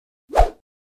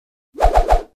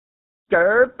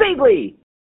Girbeagly!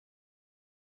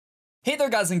 Hey there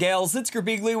guys and gals, it's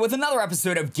Girbeagly with another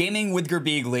episode of Gaming with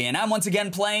Girbeagly, and I'm once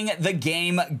again playing the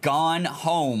game Gone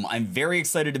Home. I'm very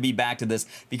excited to be back to this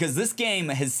because this game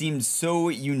has seemed so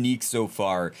unique so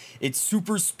far. It's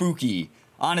super spooky.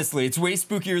 Honestly, it's way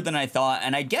spookier than I thought,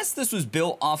 and I guess this was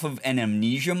built off of an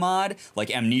Amnesia mod, like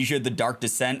Amnesia: The Dark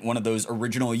Descent, one of those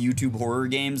original YouTube horror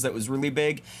games that was really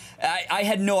big. I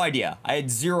had no idea. I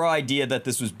had zero idea that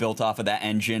this was built off of that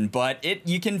engine, but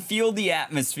you can feel the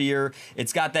atmosphere.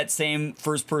 It's got that same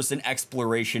first-person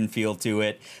exploration feel to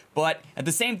it. But at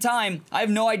the same time, I have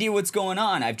no idea what's going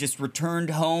on. I've just returned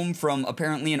home from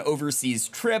apparently an overseas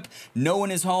trip. No one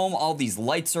is home. All these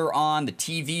lights are on. The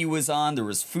TV was on. There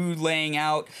was food laying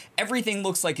out. Everything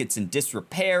looks like it's in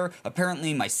disrepair.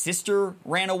 Apparently my sister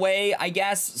ran away, I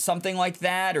guess, something like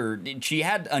that. Or she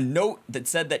had a note that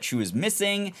said that she was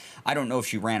missing. I don't know if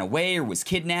she ran away or was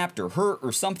kidnapped or hurt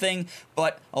or something.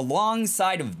 But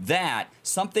alongside of that,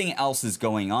 something else is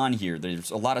going on here.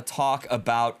 There's a lot of talk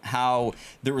about how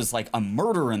there was like a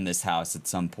murder in this house at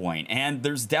some point, and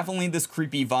there's definitely this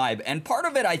creepy vibe, and part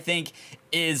of it I think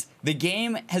is the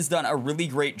game has done a really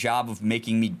great job of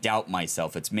making me doubt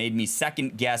myself. It's made me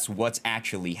second guess what's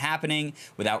actually happening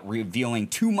without revealing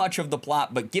too much of the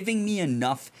plot, but giving me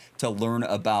enough to learn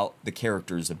about the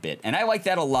characters a bit, and I like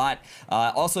that a lot.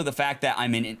 Also the fact that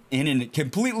I'm in a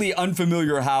completely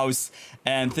unfamiliar house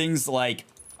and things like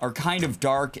are kind of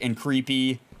dark and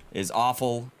creepy is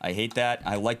awful. I hate that.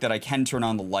 I like that I can turn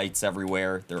on the lights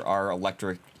everywhere. There are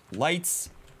electric lights,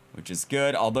 which is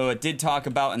good. Although it did talk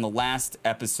about in the last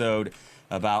episode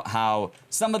about how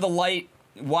some of the light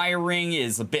wiring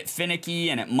is a bit finicky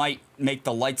and it might make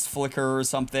the lights flicker or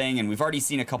something. And we've already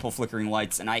seen a couple flickering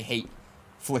lights, and I hate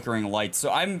flickering lights.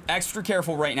 So I'm extra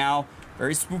careful right now.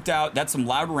 Very spooked out. That's some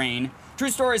loud rain. True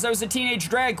stories. I was a teenage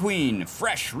drag queen.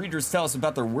 Fresh. Readers tell us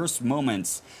about their worst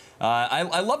moments.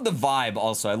 I love the vibe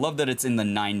also. I love that it's in the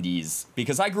 90s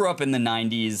because I grew up in the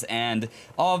 90s and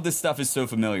all of this stuff is so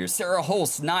familiar. Sarah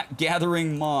Holst not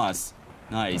gathering moss.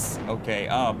 Nice. Okay.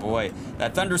 Oh boy.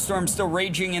 That thunderstorm's still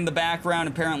raging in the background.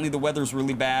 Apparently the weather's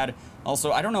really bad.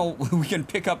 Also, I don't know, we can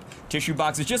pick up tissue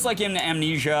boxes just like in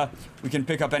Amnesia. We can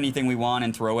pick up anything we want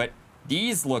and throw it.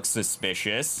 These look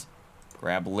suspicious.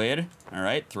 Grab lid. All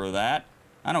right, throw that.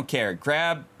 I don't care.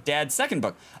 Grab Dad's second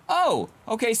book. Oh,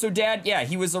 okay, so Dad, yeah,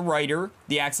 he was a writer.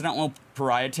 The Accidental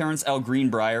Pariah, Terrence L.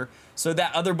 Greenbrier. So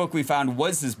that other book we found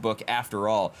was his book after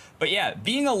all. But yeah,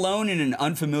 being alone in an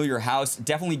unfamiliar house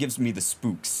definitely gives me the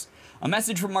spooks. A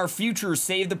message from our future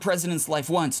saved the president's life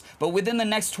once, but within the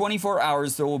next 24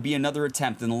 hours there will be another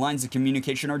attempt and the lines of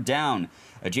communication are down.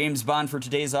 A James Bond for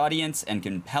today's audience and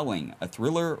compelling. A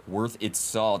thriller worth its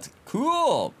salt.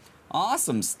 Cool!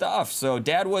 Awesome stuff. So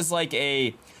Dad was like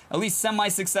a at least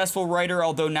semi-successful writer,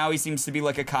 although now he seems to be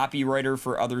like a copywriter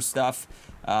for other stuff.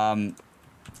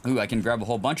 Ooh, I can grab a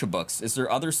whole bunch of books. Is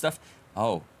there other stuff?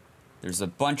 Oh, there's a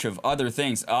bunch of other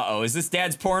things. Uh-oh, is this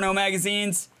Dad's porno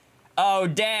magazines? Oh,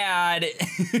 Dad!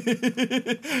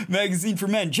 Magazine for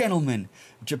men, gentlemen.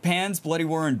 Japan's Bloody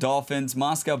War and Dolphins,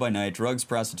 Moscow by Night, Drugs,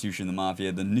 Prostitution, the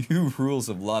Mafia, The New Rules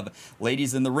of Love,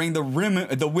 Ladies in the Ring, the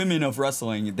Women of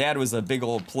Wrestling. Dad was a big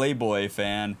old Playboy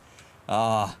fan.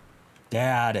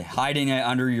 Dad, hiding it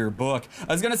under your book.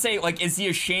 I was gonna say, like, is he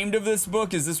ashamed of this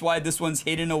book? Is this why this one's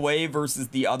hidden away versus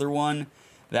the other one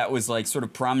that was like sort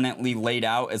of prominently laid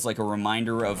out as like a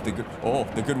reminder of the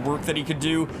good work that he could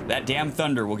do? That damn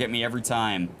thunder will get me every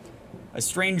time. A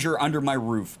stranger under my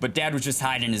roof, but Dad was just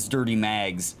hiding his dirty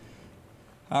mags.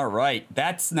 All right,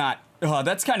 that's not,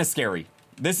 that's kind of scary.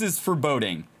 This is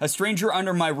foreboding. A stranger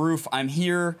under my roof. I'm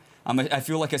here. I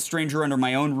feel like a stranger under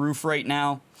my own roof right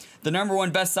now. The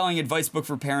 #1 best-selling advice book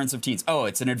for parents of teens. Oh,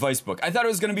 it's an advice book. I thought it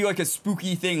was going to be like a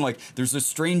spooky thing, like there's a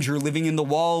stranger living in the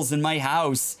walls in my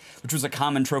house, which was a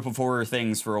common trope of horror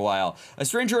things for a while. A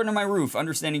stranger under my roof,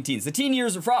 understanding teens. The teen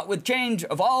years are fraught with change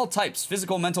of all types,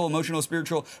 physical, mental, emotional,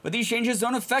 spiritual, but these changes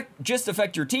don't just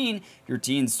affect your teen. Your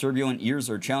teen's turbulent years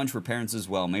are a challenge for parents as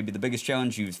well. Maybe the biggest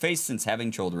challenge you've faced since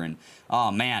having children.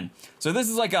 Oh, man. So this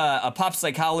is like a pop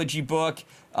psychology book.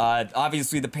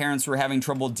 Obviously the parents were having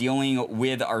trouble dealing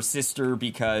with our sister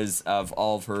because of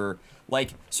all of her,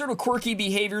 like, sort of quirky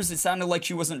behaviors. It sounded like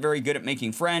she wasn't very good at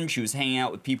making friends. She was hanging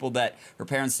out with people that her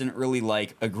parents didn't really,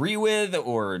 like, agree with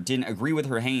or didn't agree with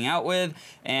her hanging out with.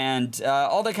 And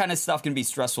all that kind of stuff can be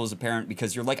stressful as a parent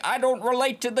because you're like, I don't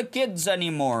relate to the kids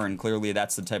anymore. And clearly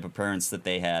that's the type of parents that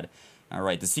they had. All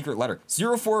right, the secret letter.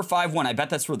 0451. I bet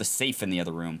that's for the safe in the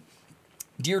other room.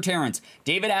 Dear Terrence,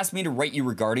 David asked me to write you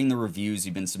regarding the reviews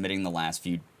you've been submitting the last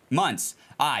few Months.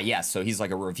 Ah, yes, so he's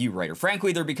like a review writer.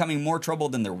 Frankly, they're becoming more trouble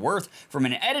than they're worth from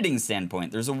an editing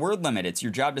standpoint. There's a word limit. It's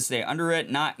your job to stay under it,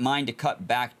 not mine to cut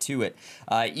back to it.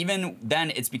 Even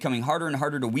then, it's becoming harder and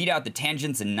harder to weed out the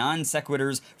tangents and non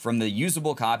sequiturs from the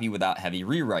usable copy without heavy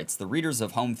rewrites. The readers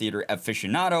of Home Theater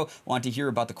Aficionado want to hear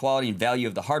about the quality and value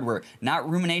of the hardware, not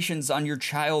ruminations on your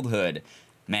childhood.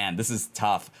 Man, this is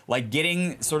tough. Like,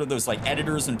 getting sort of those like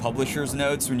editors and publishers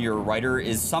notes when you're a writer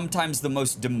is sometimes the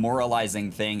most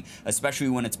demoralizing thing, especially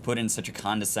when it's put in such a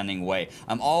condescending way.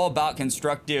 I'm all about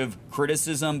constructive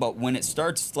criticism, but when it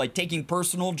starts like taking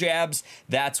personal jabs,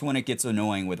 that's when it gets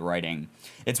annoying with writing.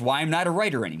 It's why I'm not a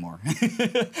writer anymore.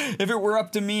 If it were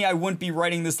up to me, I wouldn't be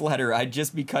writing this letter. I'd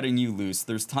just be cutting you loose.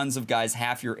 There's tons of guys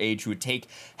half your age who would take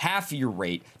half your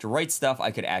rate to write stuff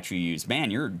I could actually use.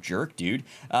 Man, you're a jerk, dude.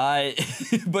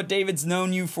 But David's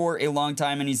known you for a long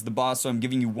time and he's the boss, so I'm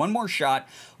giving you one more shot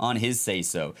on his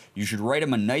say-so. You should write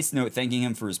him a nice note thanking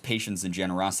him for his patience and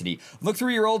generosity. Look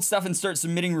through your old stuff and start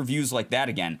submitting reviews like that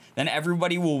again. Then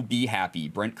everybody will be happy.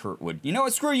 Brent Kurtwood. You know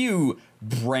what? Screw you,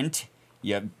 Brent.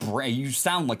 Yeah, you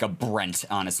sound like a Brent,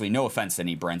 honestly. No offense to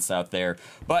any Brents out there.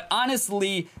 But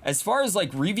honestly, as far as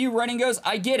like review writing goes,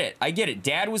 I get it. I get it.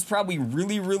 Dad was probably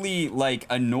really like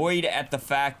annoyed at the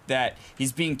fact that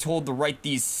he's being told to write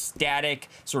these static,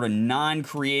 sort of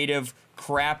non-creative,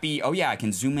 crappy... Oh yeah, I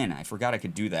can zoom in. I forgot I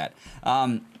could do that.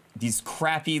 These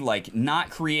crappy, like, not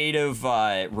creative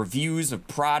reviews of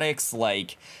products,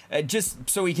 like, just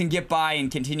so he can get by and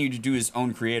continue to do his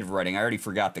own creative writing. I already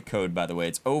forgot the code, by the way.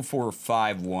 It's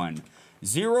 0451.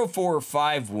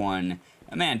 0451.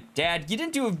 Man, Dad, you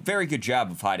didn't do a very good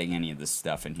job of hiding any of this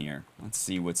stuff in here. Let's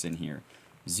see what's in here.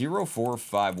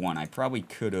 0451. I probably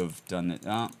could have done it.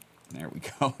 Oh, there we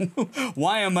go.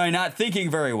 Why am I not thinking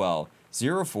very well?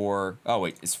 04... Oh,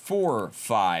 wait. It's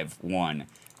 451.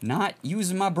 Not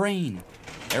using my brain.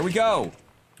 There we go.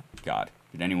 God,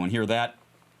 did anyone hear that?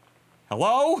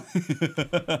 Hello?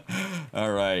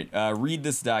 All right, read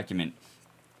this document.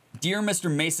 Dear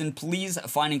Mr. Mason, please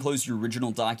find and close your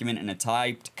original document and a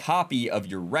typed copy of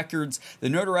your records. The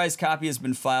notarized copy has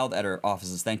been filed at our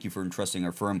offices. Thank you for entrusting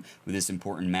our firm with this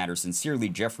important matter. Sincerely,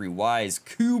 Jeffrey Wise,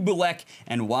 Kubelik,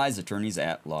 and Wise Attorneys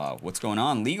at Law. What's going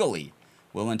on legally?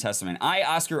 Will and testament. I,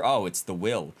 Oscar, oh, it's the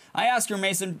will. I, Oscar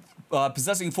Mason,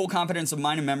 possessing full competence of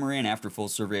mind and memory and after full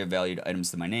survey of valued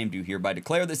items to my name, do hereby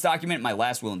declare this document my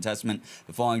last will and testament.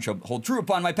 The following shall hold true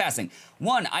upon my passing.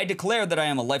 1. I declare that I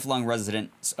am a lifelong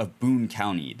resident of Boone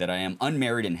County, that I am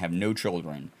unmarried and have no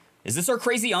children. Is this our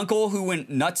crazy uncle who went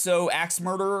nutso axe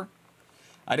murderer?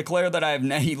 I declare that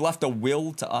he left a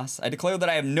will to us. I declare that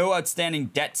I have no outstanding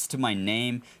debts to my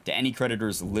name, to any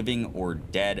creditors living or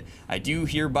dead. I do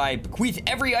hereby bequeath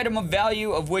every item of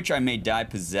value of which I may die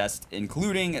possessed,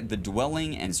 including the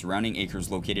dwelling and surrounding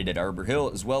acres located at Arbor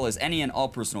Hill, as well as any and all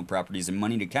personal properties and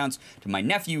moneyed accounts to my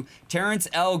nephew, Terrence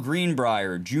L.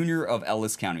 Greenbrier, Jr. of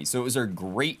Ellis County. So it was our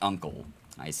great uncle.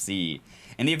 I see.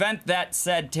 In the event that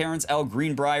said Terrence L.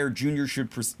 Greenbrier Jr. should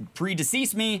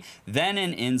predecease me, then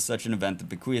and in such an event, the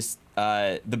bequest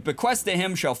to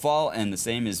him shall fall, and the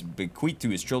same is bequeathed to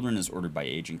his children as ordered by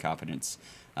age and competence.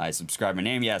 I subscribe my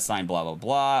name, yeah, signed, blah, blah,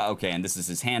 blah. Okay, and this is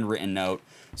his handwritten note.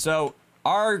 So,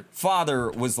 our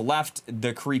father was left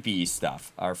the creepy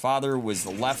stuff. Our father was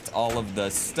left all of the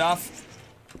stuff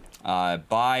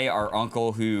by our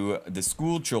uncle, who the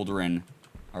school children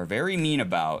are very mean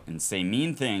about and say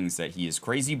mean things that he is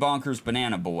crazy bonkers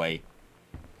banana boy.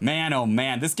 Man, oh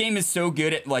man, this game is so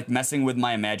good at like messing with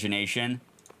my imagination.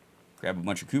 Grab a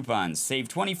bunch of coupons, save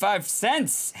 25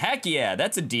 cents. Heck yeah,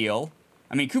 that's a deal.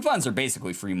 I mean, coupons are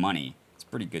basically free money. It's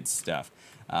pretty good stuff.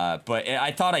 But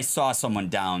I thought I saw someone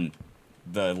down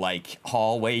the like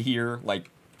hallway here, like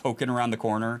poking around the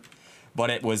corner. But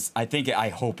it was, I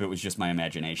hope it was just my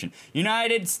imagination.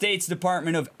 United States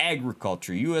Department of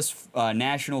Agriculture, U.S.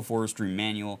 National Forestry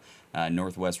Manual,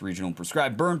 Northwest Regional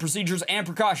Prescribed Burn Procedures and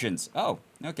Precautions. Oh,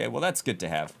 okay, well that's good to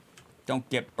have. Don't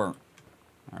get burnt.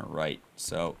 All right,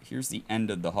 so here's the end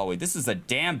of the hallway. This is a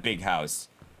damn big house.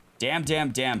 Damn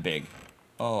big.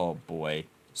 Oh boy.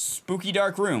 Spooky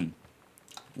dark room.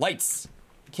 Lights.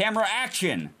 Camera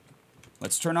action.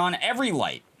 Let's turn on every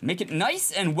light. Make it nice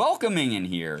and welcoming in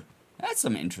here. That's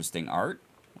some interesting art.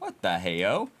 What the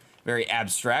heyo? Very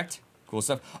abstract. Cool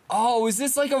stuff. Oh, is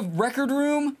this like a record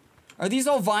room? Are these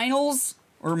all vinyls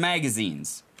or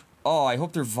magazines? Oh, I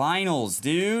hope they're vinyls,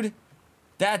 dude.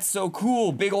 That's so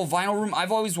cool. Big old vinyl room.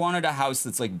 I've always wanted a house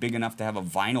that's like big enough to have a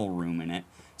vinyl room in it.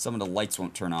 Some of the lights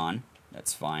won't turn on.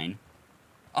 That's fine.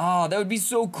 Oh, that would be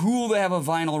so cool to have a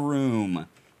vinyl room.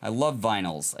 I love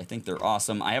vinyls. I think they're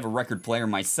awesome. I have a record player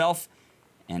myself.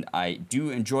 And I do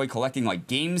enjoy collecting like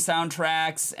game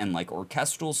soundtracks and like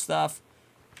orchestral stuff.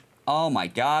 Oh my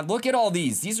god, look at all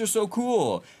these. These are so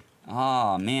cool.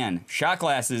 Oh man, shot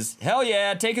glasses. Hell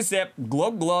yeah, take a sip.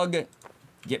 Glug glug.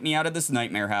 Get me out of this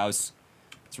nightmare house.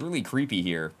 It's really creepy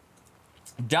here.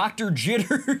 Dr.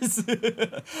 Jitters.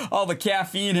 All the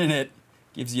caffeine in it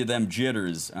gives you them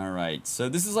jitters. All right, so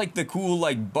this is like the cool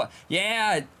like,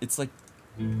 yeah, it's like,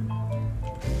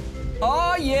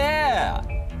 oh yeah.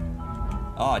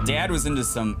 Oh, Dad was into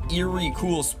some eerie,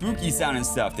 cool, spooky sounding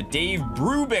stuff. The Dave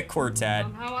Brubeck Quartet.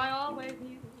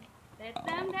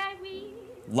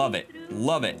 Love it.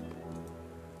 Love it.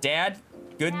 Dad,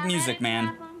 good music,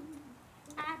 man.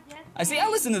 I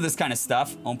listen to this kind of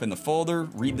stuff. Open the folder,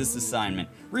 read this assignment.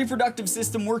 Reproductive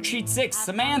System Worksheet 6,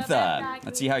 Samantha.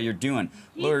 Let's see how you're doing.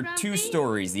 Learn 2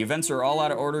 stories. The events are all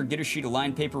out of order. Get a sheet of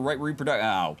lined paper, write reproduct.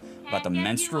 Oh, about the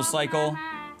menstrual cycle?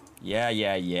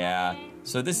 Yeah.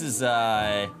 So this is,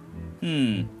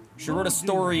 she wrote a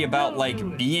story about,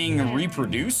 like, being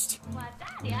reproduced?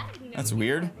 That's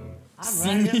weird.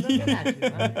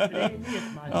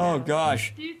 Oh,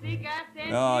 gosh.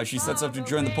 Oh, she sets up to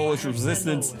join the Polish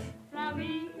resistance.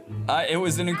 It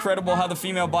was incredible how the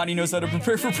female body knows how to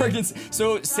prepare for pregnancy.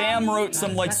 So Sam wrote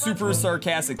some, like, super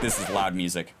sarcastic, this is loud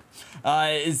music.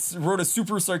 Wrote a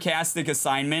super sarcastic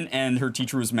assignment and her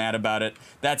teacher was mad about it.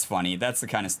 That's funny. That's the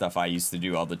kind of stuff I used to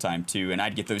do all the time too. And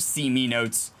I'd get those see me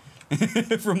notes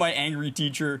from my angry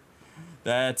teacher.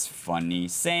 That's funny.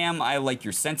 Sam, I like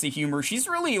your sense of humor. She's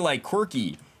really like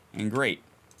quirky and great.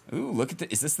 Ooh, look at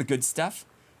the, is this the good stuff?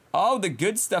 Oh, the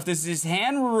good stuff. This is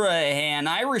Hanrahan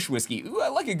Irish whiskey. Ooh, I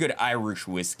like a good Irish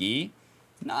whiskey.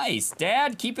 Nice.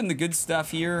 Dad, keeping the good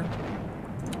stuff here.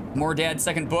 More Dad's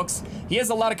second books. He has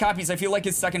a lot of copies. I feel like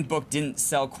his second book didn't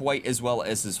sell quite as well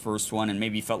as his first one and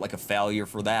maybe felt like a failure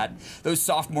for that. Those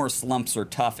sophomore slumps are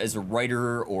tough as a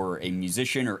writer or a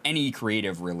musician or any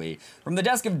creative, really. From the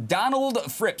desk of Donald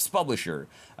Fripps, publisher.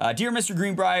 Dear Mr.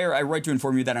 Greenbrier, I write to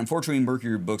inform you that unfortunately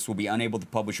Mercury Books will be unable to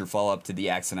publish your follow-up to The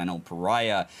Accidental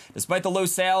Pariah. Despite the low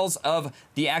sales of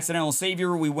The Accidental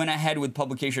Savior, we went ahead with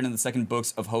publication of the second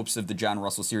books of hopes of the John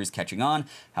Russell series catching on.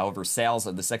 However, sales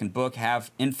of the second book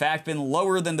have, in fact, been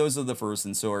lower than those of the first,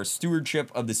 and so our stewardship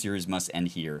of the series must end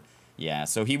here. Yeah,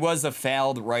 so he was a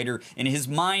failed writer. In his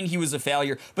mind, he was a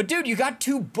failure. But dude, you got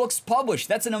 2 books published.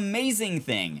 That's an amazing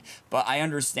thing. But I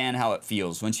understand how it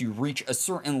feels. Once you reach a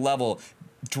certain level,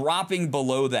 dropping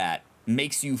below that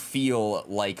makes you feel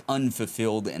like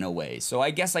unfulfilled in a way. So I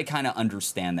guess I kind of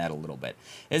understand that a little bit.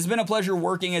 It's been a pleasure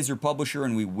working as your publisher,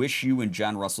 and we wish you and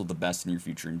John Russell the best in your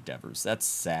future endeavors. That's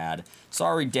sad.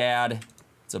 Sorry, Dad.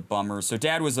 It's a bummer. So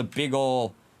Dad was a big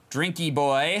ol' drinky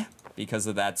boy because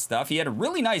of that stuff. He had a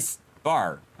really nice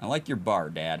bar. I like your bar,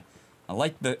 Dad. I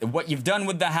like what you've done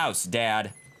with the house,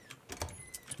 Dad.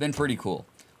 It's been pretty cool.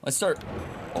 Let's start.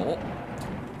 Oh,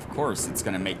 of course it's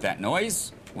gonna make that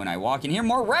noise when I walk in here.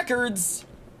 More records.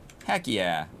 Heck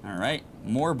yeah. All right.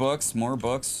 More books. More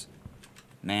books.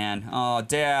 Man. Oh,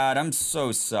 Dad, I'm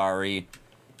so sorry.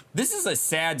 This is a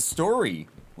sad story.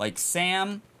 Like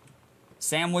Sam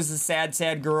was a sad,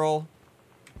 sad girl.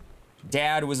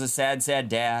 Dad was a sad, sad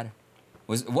dad.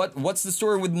 What's the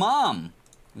story with Mom?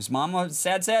 Was Mom a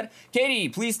sad, sad? Katie,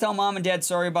 please tell Mom and Dad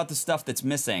sorry about the stuff that's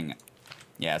missing.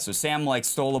 Yeah, so Sam, like,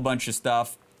 stole a bunch of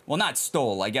stuff. Well, not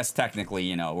stole. I guess technically,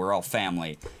 you know, we're all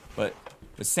family. But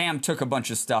Sam took a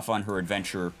bunch of stuff on her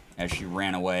adventure as she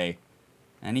ran away.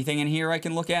 Anything in here I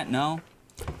can look at? No?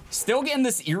 Still getting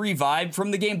this eerie vibe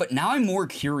from the game, but now I'm more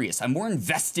curious. I'm more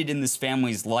invested in this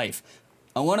family's life.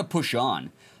 I want to push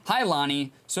on. Hi,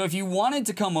 Lonnie. So if you wanted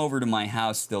to come over to my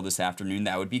house still this afternoon,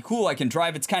 that would be cool. I can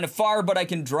drive. It's kind of far, but I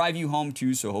can drive you home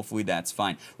too, so hopefully that's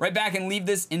fine. Right back and leave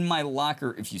this in my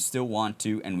locker if you still want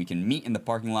to, and we can meet in the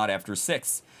parking lot after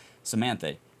 6.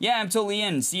 Samantha. Yeah, I'm totally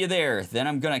in. See you there. Then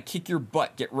I'm gonna kick your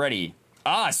butt. Get ready.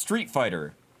 Ah, Street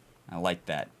Fighter. I like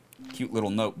that. Cute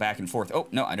little note back and forth. Oh,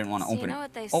 no, I didn't want to open it. You know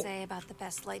what they say about the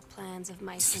best laid plans of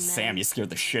mice and men? Sam, you scared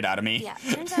the shit out of me. Yeah,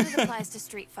 turns out it applies to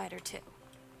Street Fighter too.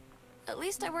 At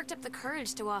least I worked up the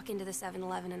courage to walk into the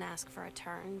 7-Eleven and ask for a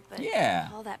turn, but yeah,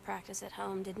 all that practice at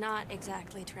home did not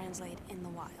exactly translate in the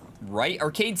wild. Right?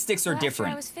 Arcade sticks are different.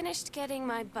 After I was finished getting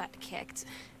my butt kicked,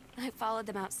 I followed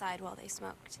them outside while they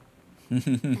smoked.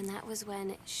 And that was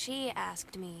when she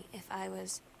asked me if I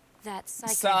was that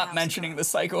psycho Stop mentioning the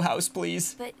psycho house,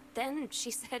 please. But then she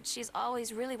said she's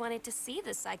always really wanted to see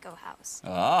the psycho house.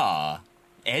 Ah,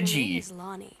 edgy. Her name is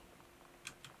Lonnie.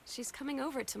 She's coming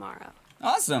over tomorrow.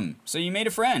 Awesome. So you made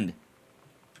a friend.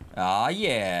 Ah,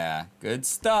 yeah. Good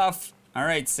stuff. All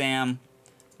right, Sam.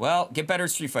 Well, get better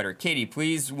at Street Fighter. Katie,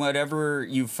 please, whatever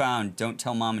you found, don't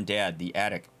tell Mom and Dad. The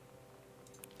attic.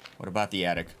 What about the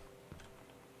attic?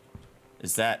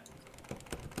 Is that...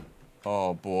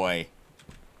 Oh, boy.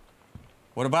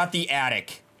 What about the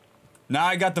attic? Now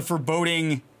I got the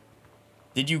foreboding...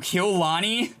 Did you kill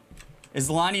Lonnie? Is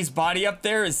Lonnie's body up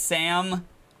there? Is Sam...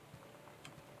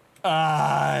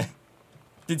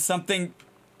 Did something...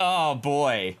 Oh,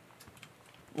 boy.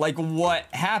 Like, what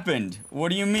happened? What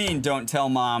do you mean, don't tell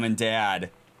Mom and Dad?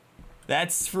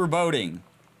 That's foreboding.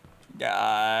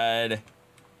 God.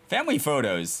 Family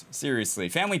photos. Seriously.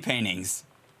 Family paintings.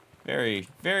 Very,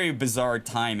 very bizarre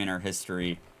time in our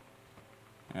history.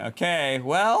 Okay,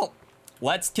 well,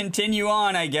 let's continue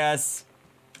on, I guess.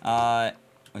 Was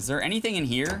there anything in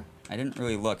here? I didn't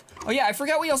really look. Oh, yeah, I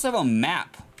forgot we also have a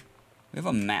map. We have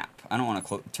a map. I don't want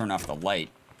to turn off the light,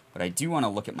 but I do want to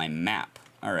look at my map.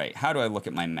 All right, how do I look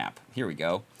at my map? Here we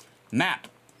go. Map.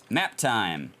 Map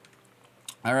time.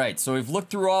 All right, so we've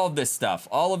looked through all of this stuff.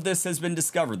 All of this has been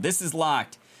discovered. This is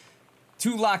locked.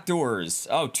 2 locked doors.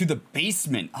 Oh, to the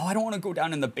basement. Oh, I don't want to go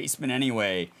down in the basement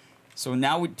anyway. So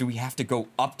now, do we have to go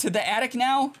up to the attic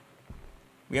now?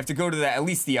 We have to go to at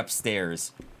least the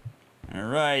upstairs. All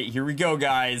right, here we go,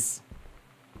 guys.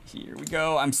 Here we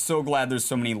go. I'm so glad there's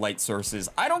so many light sources.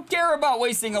 I don't care about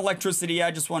wasting electricity. I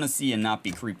just want to see and not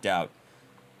be creeped out.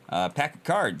 Pack of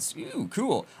cards. Ooh,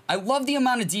 cool. I love the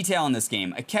amount of detail in this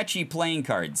game. Akechi playing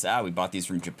cards. Ah, we bought these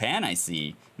from Japan, I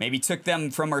see. Maybe took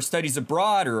them from our studies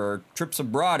abroad or our trips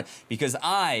abroad because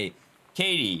I,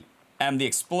 Katie, am the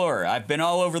explorer. I've been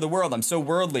all over the world. I'm so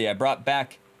worldly. I brought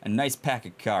back a nice pack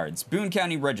of cards. Boone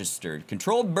County registered.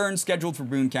 Controlled burn scheduled for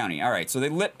Boone County. All right, so they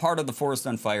lit part of the forest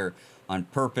on fire on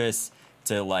purpose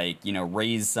to, like, you know,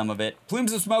 raise some of it.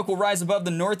 Plumes of smoke will rise above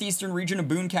the northeastern region of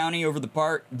Boone County over the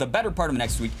better part of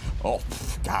next week. Oh,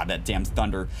 God, that damn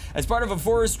thunder. As part of a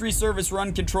Forestry Service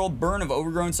run controlled burn of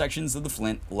overgrown sections of the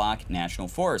Flintlock National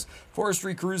Forest.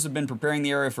 Forestry crews have been preparing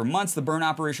the area for months. The burn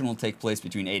operation will take place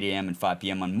between 8 a.m. and 5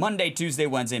 p.m. on Monday, Tuesday,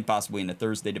 Wednesday, and possibly into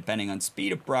Thursday, depending on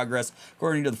speed of progress,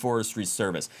 according to the Forestry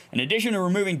Service. In addition to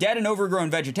removing dead and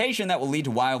overgrown vegetation that will lead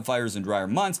to wildfires in drier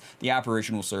months, the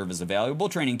operation will serve as a valuable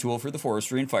training tool for the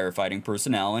forestry and firefighting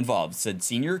personnel involved, said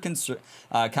senior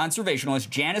conservationist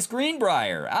Janice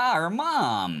Greenbrier. Ah, her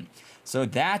mom. So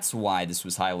that's why this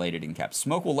was highlighted and kept.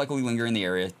 Smoke will likely linger in the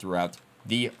area throughout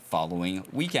the following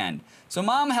weekend. So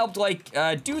Mom helped, like,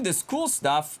 do this cool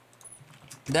stuff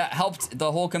that helped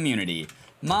the whole community.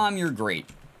 Mom, you're great.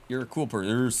 You're a cool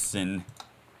person.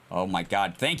 Oh my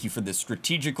God, thank you for the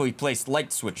strategically placed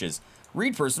light switches.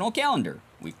 Read personal calendar.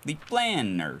 Weekly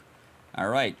planner. All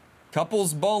right.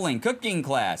 Couples bowling, cooking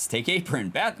class, take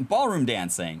apron, ballroom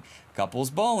dancing. Couples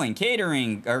bowling,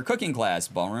 catering, or cooking class,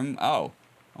 ballroom, oh.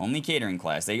 Only catering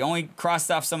class. They only crossed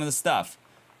off some of the stuff.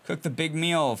 Cook the big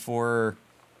meal for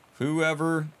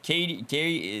whoever.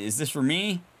 Katie, is this for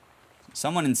me?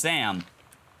 Someone and Sam.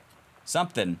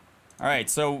 Something. All right,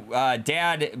 so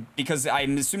Dad, because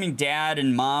I'm assuming Dad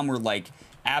and Mom were like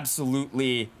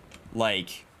absolutely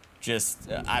like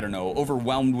just, I don't know,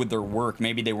 overwhelmed with their work.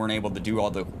 Maybe they weren't able to do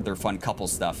all their fun couple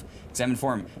stuff. Examine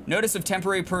form. Notice of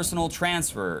temporary personnel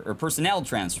transfer.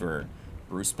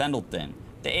 Bruce Pendleton.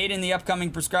 To aid in the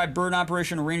upcoming prescribed burn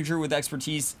operation, a ranger with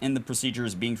expertise in the procedure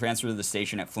is being transferred to the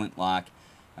station at Flintlock.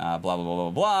 Blah, blah, blah,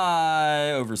 blah,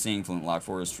 blah. Overseeing Flintlock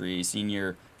Forestry.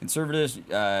 Senior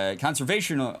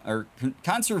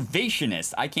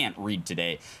conservationist. I can't read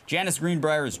today. Janice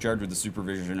Greenbrier is charged with the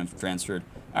supervision of transferred.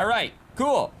 All right,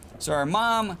 cool. So our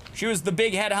mom, she was the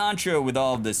big head honcho with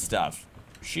all of this stuff.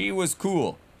 She was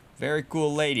cool. Very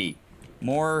cool lady.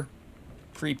 More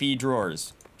creepy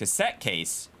drawers. Cassette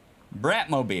case.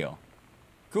 Bratmobile.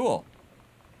 Cool.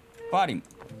 Body.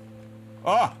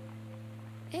 Oh!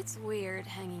 It's weird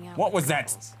hanging out What with was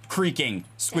that girls. Creaking,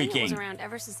 squeaking? Daniel was around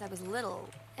ever since I was little,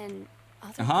 and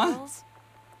other Uh-huh. girls?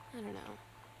 I don't know.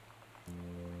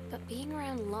 But being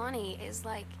around Lonnie is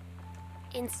like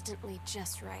instantly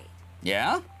just right.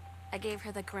 Yeah? I gave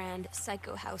her the grand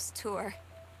Psycho House tour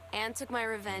and took my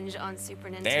revenge on Super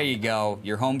Nintendo. There you go.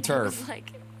 Your home It turf. was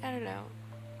like, I don't know.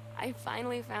 I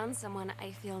finally found someone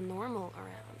I feel normal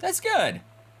around. That's good.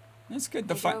 That's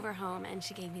good. I drove her home and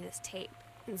she gave me this tape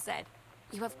and said,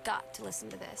 "You have got to listen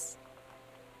to this."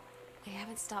 I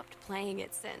haven't stopped playing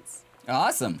it since.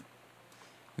 Awesome.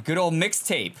 A good old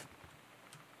mixtape.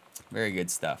 Very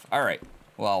good stuff. All right.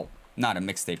 Well, not a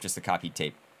mixtape, just a copy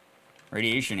tape.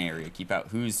 Radiation area. Keep out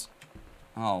who's...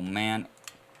 Oh, man.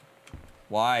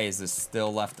 Why is this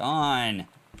still left on?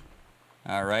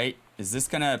 All right. Is this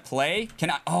gonna play? Can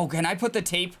I put the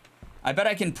tape? I bet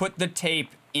I can put the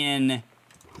tape in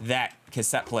that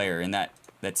cassette player, in that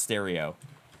stereo.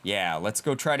 Yeah, let's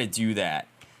go try to do that.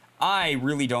 I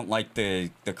really don't like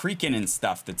the creaking and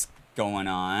stuff that's going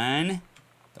on.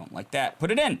 Don't like that.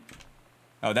 Put it in.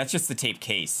 Oh, that's just the tape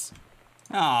case.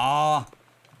 Aww.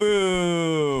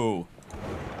 Boo.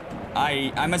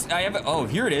 Oh,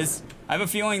 here it is. I have a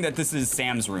feeling that this is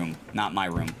Sam's room, not my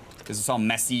room. Because it's all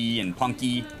messy and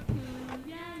punky.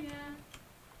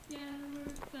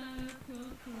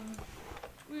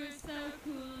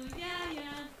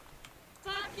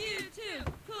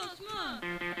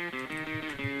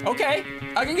 Okay,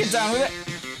 I can get down with it.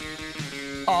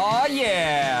 Aw,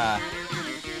 yeah.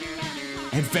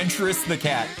 Adventurous the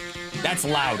cat. That's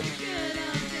loud.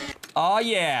 Aw,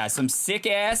 yeah. Some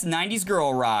sick-ass 90s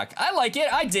girl rock. I like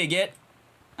it. I dig it.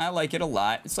 I like it a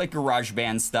lot. It's like garage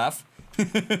band stuff.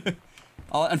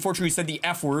 Unfortunately, we said the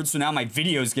F word, so now my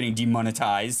video is getting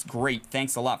demonetized. Great.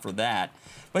 Thanks a lot for that.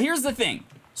 But here's the thing.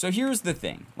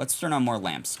 Let's turn on more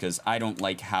lamps, because I don't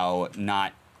like how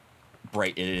not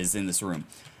bright it is in this room.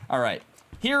 All right,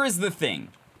 here is the thing.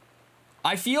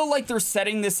 I feel like they're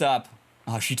setting this up.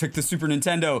 Oh, she took the Super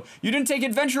Nintendo. You didn't take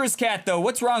Adventurous Cat, though.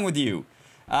 What's wrong with you?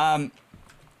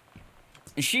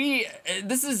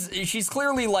 She's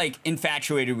clearly, like,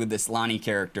 infatuated with this Lonnie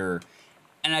character.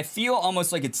 And I feel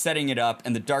almost like it's setting it up,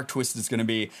 and the dark twist is gonna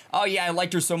be, oh yeah, I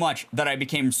liked her so much that I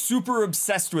became super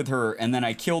obsessed with her, and then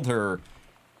I killed her,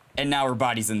 and now her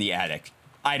body's in the attic.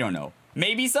 I don't know.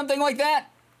 Maybe something like that?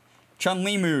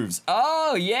 Chun-Li moves.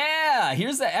 Oh, yeah.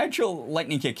 Here's the actual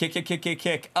lightning kick.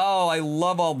 Kick. Oh, I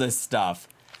love all this stuff.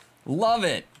 Love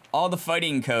it. All the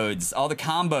fighting codes. All the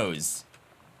combos.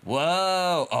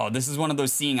 Whoa. Oh, this is one of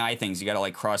those seeing eye things. You gotta,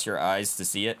 like, cross your eyes to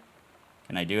see it.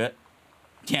 Can I do it?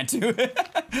 Can't do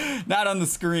it. Not on the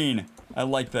screen. I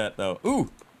like that, though.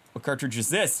 Ooh. What cartridge is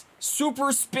this?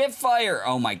 Super Spitfire.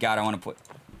 Oh, my God. I want to put...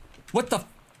 What the...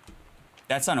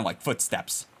 That sounded like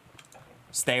footsteps.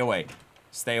 Stay away.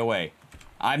 Stay away.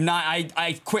 I'm not,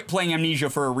 I quit playing Amnesia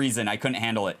for a reason. I couldn't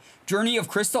handle it. Journey of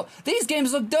Crystal. These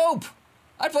games look dope.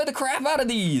 I'd play the crap out of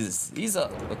these. These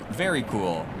look very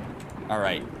cool. All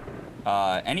right.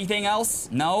 Anything else?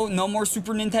 No more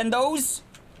Super Nintendos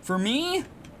for me?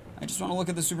 I just want to look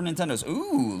at the Super Nintendos.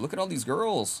 Ooh, look at all these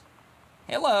girls.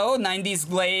 Hello, 90s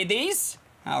ladies.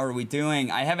 How are we doing?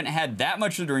 I haven't had that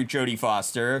much to drink, Jodie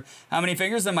Foster. How many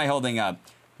fingers am I holding up?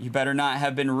 You better not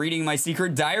have been reading my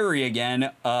secret diary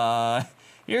again. Here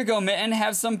you go, Mitten.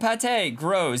 Have some pate.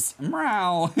 Gross.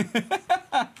 Meow.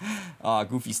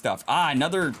 Goofy stuff.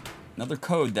 Another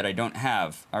code that I don't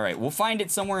have. All right, we'll find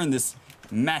it somewhere in this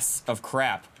mess of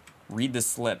crap. Read the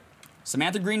slip.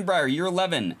 Samantha Greenbrier, year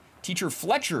 11. Teacher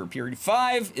Fletcher, period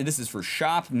 5. This is for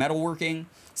shop, metalworking.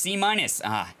 C-.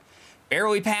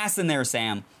 Barely passing there,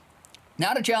 Sam.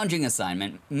 Not a challenging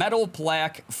assignment. Metal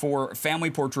plaque for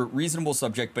family portrait, reasonable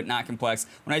subject, but not complex.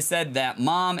 When I said that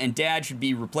mom and dad should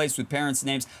be replaced with parents'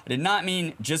 names, I did not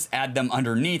mean just add them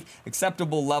underneath.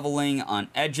 Acceptable leveling on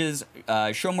edges.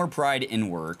 Show more pride in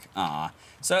work.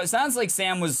 So it sounds like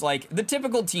Sam was like the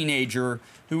typical teenager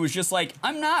who was just like,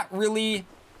 I'm not really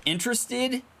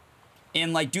interested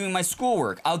in like doing my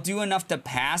schoolwork. I'll do enough to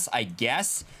pass, I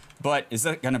guess. But is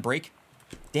that gonna break?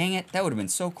 Dang it, that would have been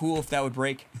so cool if that would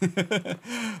break.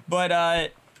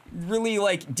 But really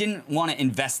like didn't want to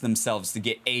invest themselves to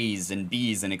get A's and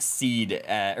B's and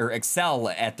excel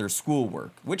at their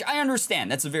schoolwork, which I understand.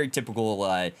 That's a very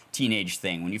typical teenage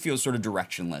thing when you feel sort of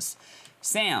directionless.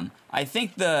 Sam, I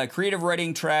think the creative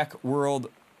writing track world...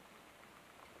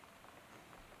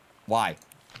 Why?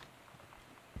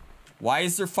 Why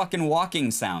is there fucking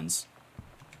walking sounds?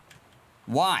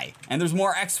 Why? And there's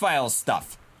more X-Files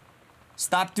stuff.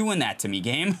 Stop doing that to me,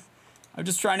 game. I'm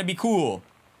just trying to be cool.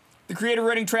 The creative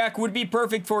writing track would be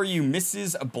perfect for you,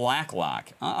 Mrs.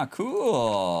 Blacklock.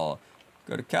 Cool.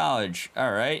 Go to college.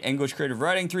 All right. English creative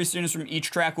writing. 3 students from each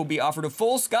track will be offered a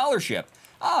full scholarship.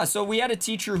 So we had a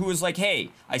teacher who was like, hey,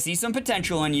 I see some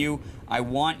potential in you. I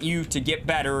want you to get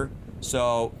better.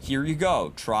 So here you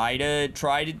go. Try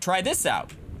this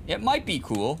out. It might be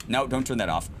cool. No, don't turn that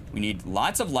off. We need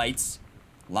lots of lights.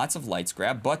 Lots of lights.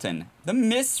 Grab button. The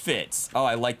Misfits. Oh,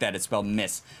 I like that. It's spelled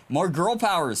miss. More girl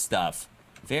power stuff.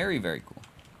 Very, very cool.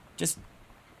 Just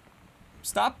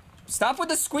stop with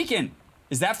the squeaking.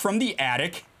 Is that from the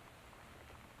attic?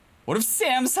 What if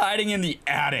Sam's hiding in the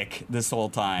attic this whole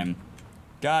time?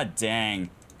 God dang.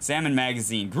 Salmon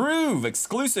Magazine. Groove.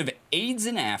 Exclusive AIDS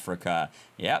in Africa.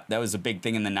 Yep, that was a big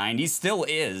thing in the 90s. Still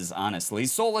is, honestly.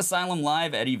 Soul Asylum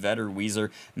Live. Eddie Vedder,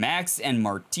 Weezer. Max and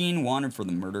Martine wanted for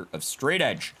the murder of Straight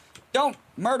Edge. Don't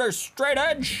murder Straight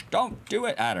Edge. Don't do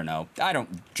it. I don't know. I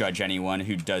don't judge anyone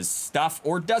who does stuff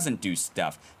or doesn't do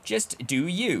stuff. Just do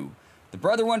you. The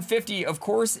Brother 150, of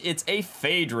course, it's a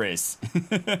Phaedrus.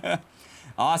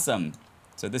 Awesome.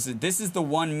 So this is the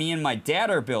one me and my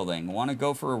dad are building. Want to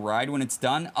go for a ride when it's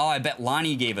done? Oh, I bet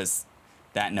Lonnie gave us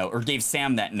that note, or gave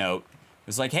Sam that note. It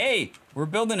was like, hey, we're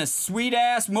building a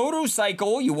sweet-ass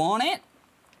motorcycle. You want it?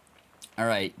 All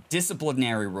right,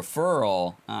 disciplinary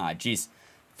referral. Ah, jeez.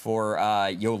 For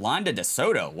Yolanda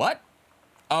DeSoto. What?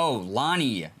 Oh,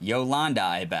 Lonnie. Yolanda,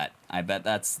 I bet. I bet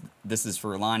this is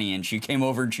for Lonnie, and she came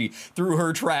over and she threw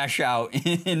her trash out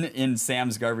in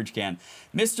Sam's garbage can.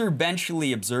 Mr.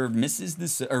 Benchley observed Ms.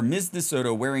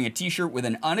 DeSoto wearing a t-shirt with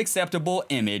an unacceptable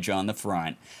image on the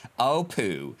front. Oh,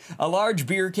 poo. A large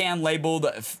beer can labeled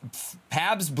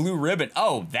Pabst Blue Ribbon.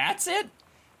 Oh, that's it?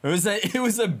 It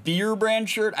was a beer brand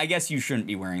shirt. I guess you shouldn't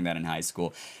be wearing that in high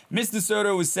school. Miss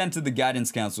DeSoto was sent to the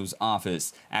guidance counselor's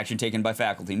office. Action taken by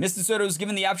faculty. Miss DeSoto was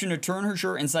given the option to turn her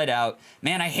shirt inside out.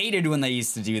 Man, I hated when they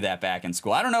used to do that back in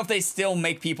school. I don't know if they still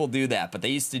make people do that, but they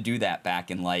used to do that back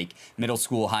in like middle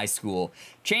school, high school.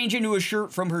 Change into a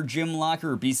shirt from her gym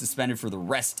locker or be suspended for the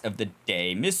rest of the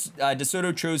day. Miss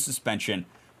DeSoto chose suspension.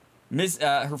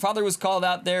 Her father was called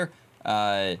out there.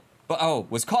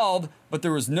 Was called, but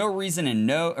there was no reason and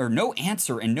no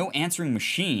answer and no answering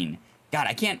machine. God,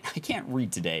 I can't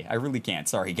read today. I really can't.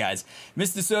 Sorry, guys.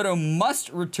 Miss DeSoto must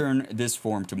return this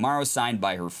form tomorrow, signed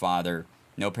by her father.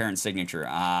 No parent signature.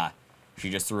 Ah, she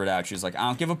just threw it out. She was like, I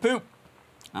don't give a poop.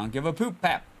 I don't give a poop,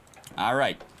 pap. All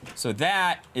right. So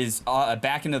that is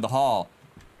back into the hall.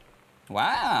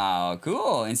 Wow,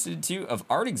 cool. Institute of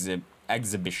Art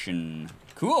exhibition.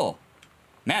 Cool.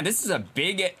 Man, this is a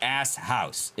big-ass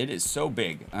house. It is so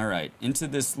big. All right, into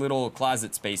this little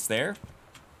closet space there.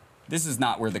 This is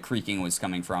not where the creaking was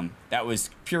coming from. That was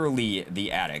purely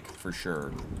the attic, for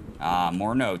sure.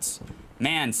 More notes.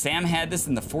 Man, Sam had this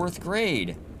in the 4th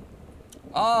grade.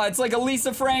 Oh, it's like a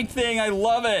Lisa Frank thing. I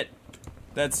love it.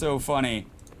 That's so funny.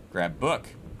 Grab book.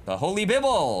 The Holy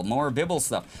Bible. More Bible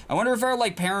stuff. I wonder if our,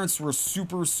 like, parents were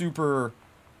super...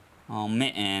 Oh,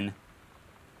 mitten.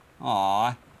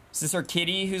 Aw. Is this our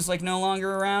kitty who's, like, no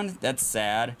longer around? That's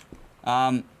sad.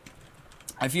 I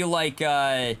feel like,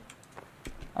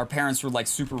 our parents were, like,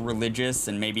 super religious,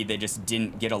 and maybe they just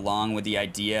didn't get along with the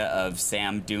idea of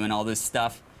Sam doing all this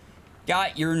stuff.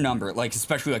 Got your number. Like,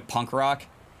 especially, like, punk rock.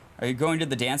 Are you going to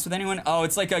the dance with anyone? Oh,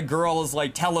 it's like a girl's,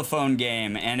 like, telephone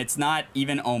game, and it's not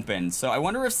even open. So I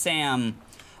wonder if Sam...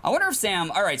 All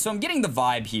right, so I'm getting the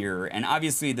vibe here, and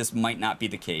obviously this might not be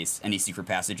the case. Any secret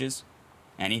passages?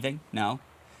 Anything? No?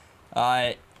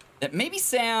 Maybe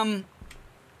Sam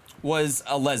was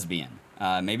a lesbian.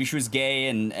 Maybe she was gay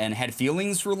and had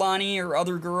feelings for Lonnie or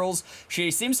other girls.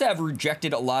 She seems to have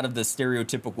rejected a lot of the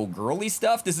stereotypical girly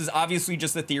stuff. This is obviously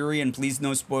just a theory, and please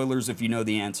no spoilers if you know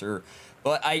the answer.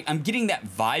 But I'm getting that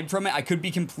vibe from it. I could be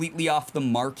completely off the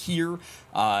mark here,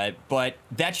 but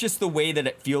that's just the way that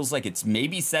it feels like it's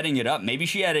maybe setting it up. Maybe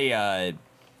she had a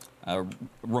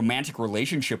romantic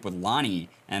relationship with Lonnie,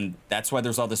 and that's why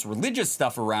there's all this religious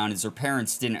stuff around, is her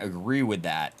parents didn't agree with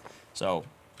that. So,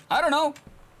 I don't know.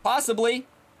 Possibly.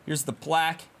 Here's the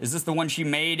plaque. Is this the one she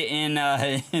made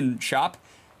in shop?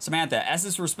 Samantha, S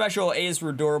is for special, A is for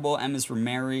adorable, M is for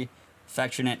merry,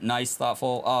 affectionate, nice,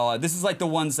 thoughtful. Oh, this is like the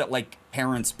ones that, like,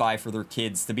 parents buy for their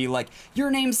kids to be like, your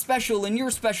name's special, and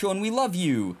you're special, and we love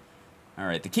you. All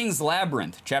right, The King's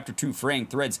Labyrinth, Chapter 2, fraying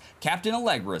threads. Captain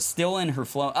Allegra, still in her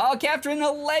flow. Oh, Captain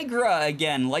Allegra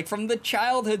again, like from the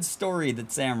childhood story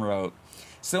that Sam wrote.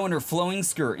 So in her flowing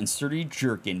skirt and sturdy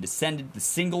jerkin descended the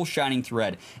single shining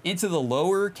thread into the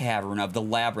lower cavern of the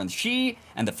labyrinth. She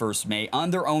and the first mate,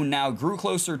 on their own now, grew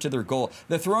closer to their goal,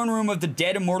 the throne room of the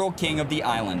dead immortal king of the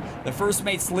island. The first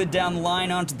mate slid down the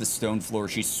line onto the stone floor.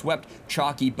 She swept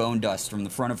chalky bone dust from the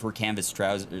front of her canvas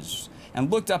trousers and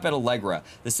looked up at Allegra,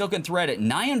 the silken thread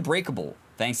nigh unbreakable,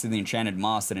 thanks to the enchanted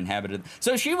moss that inhabited.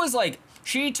 So she was like,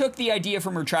 she took the idea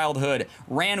from her childhood,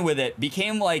 ran with it,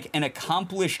 became like an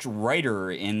accomplished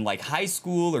writer in like high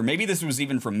school, or maybe this was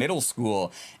even from middle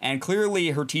school, and clearly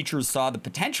her teachers saw the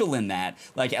potential in that,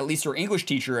 like at least her English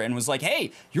teacher, and was like,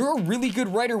 hey, you're a really good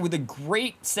writer with a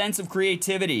great sense of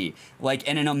creativity, like,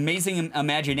 and an amazing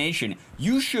imagination.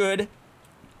 You should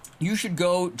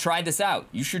go try this out.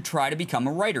 You should try to become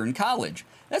a writer in college.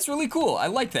 That's really cool. I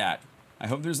like that. I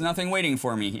hope there's nothing waiting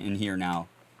for me in here now.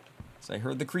 So I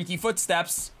heard the creaky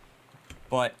footsteps,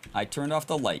 but I turned off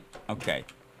the light. Okay.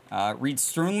 Read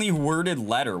sternly worded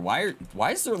letter. Why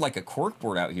is there like a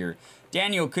corkboard out here?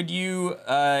 Daniel, could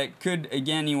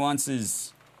again, he wants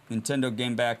his Nintendo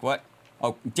game back. What?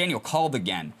 Oh, Daniel called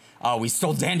again. Oh, we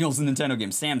stole Daniel's Nintendo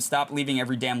game. Sam, stop leaving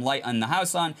every damn light in the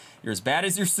house on. You're as bad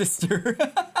as your sister.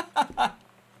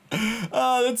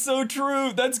 Oh, that's so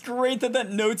true. That's great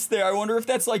that note's there. I wonder if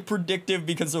that's like predictive,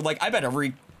 because they're like, I bet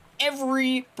every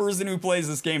every person who plays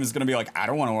this game is gonna be like, I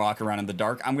don't wanna walk around in the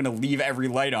dark. I'm gonna leave every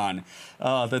light on.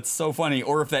 That's so funny.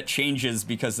 Or if that changes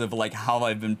because of like how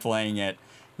I've been playing it.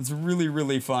 It's really,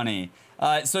 really funny.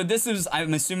 So this is,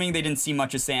 I'm assuming they didn't see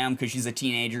much of Sam because she's a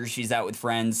teenager. She's out with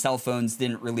friends. Cell phones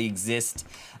didn't really exist.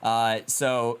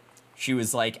 So she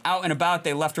was like out and about.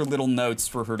 They left her little notes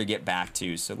for her to get back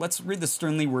to. So let's read the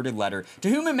sternly worded letter. To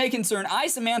whom it may concern, I,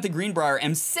 Samantha Greenbrier,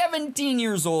 am 17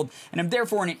 years old and am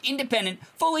therefore an independent,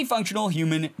 fully functional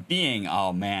human being.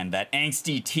 Oh man, that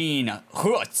angsty teen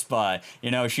chutzpah. You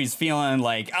know, she's feeling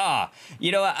like,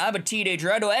 you know, I'm a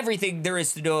teenager. I know everything there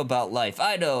is to know about life.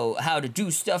 I know how to do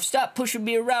stuff. Stop pushing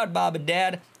me around, Mom and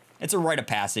Dad. It's a rite of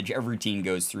passage. Every teen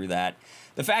goes through that.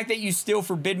 The fact that you still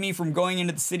forbid me from going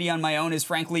into the city on my own is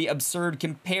frankly absurd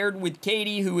compared with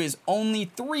Katie, who is only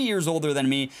 3 years older than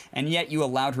me, and yet you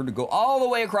allowed her to go all the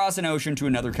way across an ocean to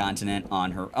another continent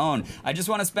on her own. I just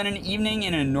want to spend an evening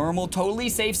in a normal, totally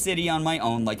safe city on my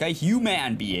own like a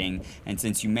human being, and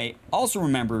since you may also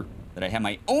remember that I have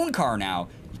my own car now,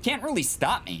 you can't really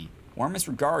stop me. Warmest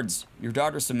regards, your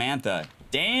daughter Samantha.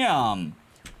 Damn!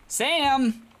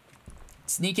 Sam!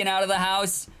 Sneaking out of the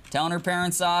house, telling her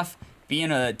parents off, being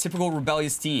a typical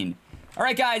rebellious teen. All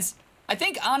right, guys, I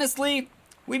think honestly,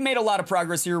 we've made a lot of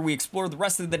progress here. We explored the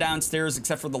rest of the downstairs,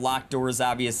 except for the locked doors,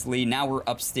 obviously. Now we're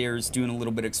upstairs doing a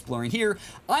little bit of exploring here.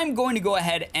 I'm going to go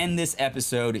ahead and end this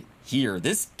episode here.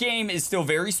 This game is still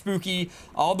very spooky.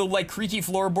 All the like creaky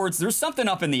floorboards. There's something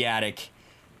up in the attic.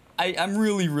 I'm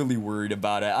really, really worried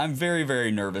about it. I'm very,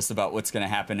 very nervous about what's gonna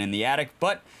happen in the attic,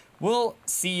 but we'll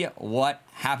see what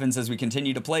happens as we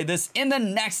continue to play this in the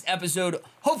next episode.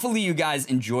 Hopefully you guys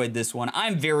enjoyed this one.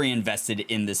 I'm very invested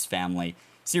in this family.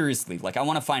 Seriously, like I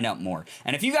want to find out more.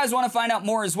 And if you guys want to find out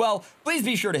more as well, please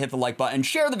be sure to hit the like button,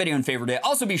 share the video and favorite it.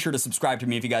 Also be sure to subscribe to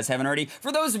me if you guys haven't already.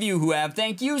 For those of you who have,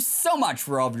 thank you so much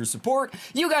for all of your support.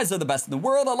 You guys are the best in the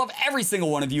world. I love every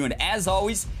single one of you. And as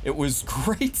always, it was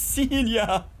great seeing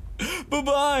ya.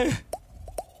 Bye-bye.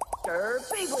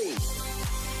 Girbeagly.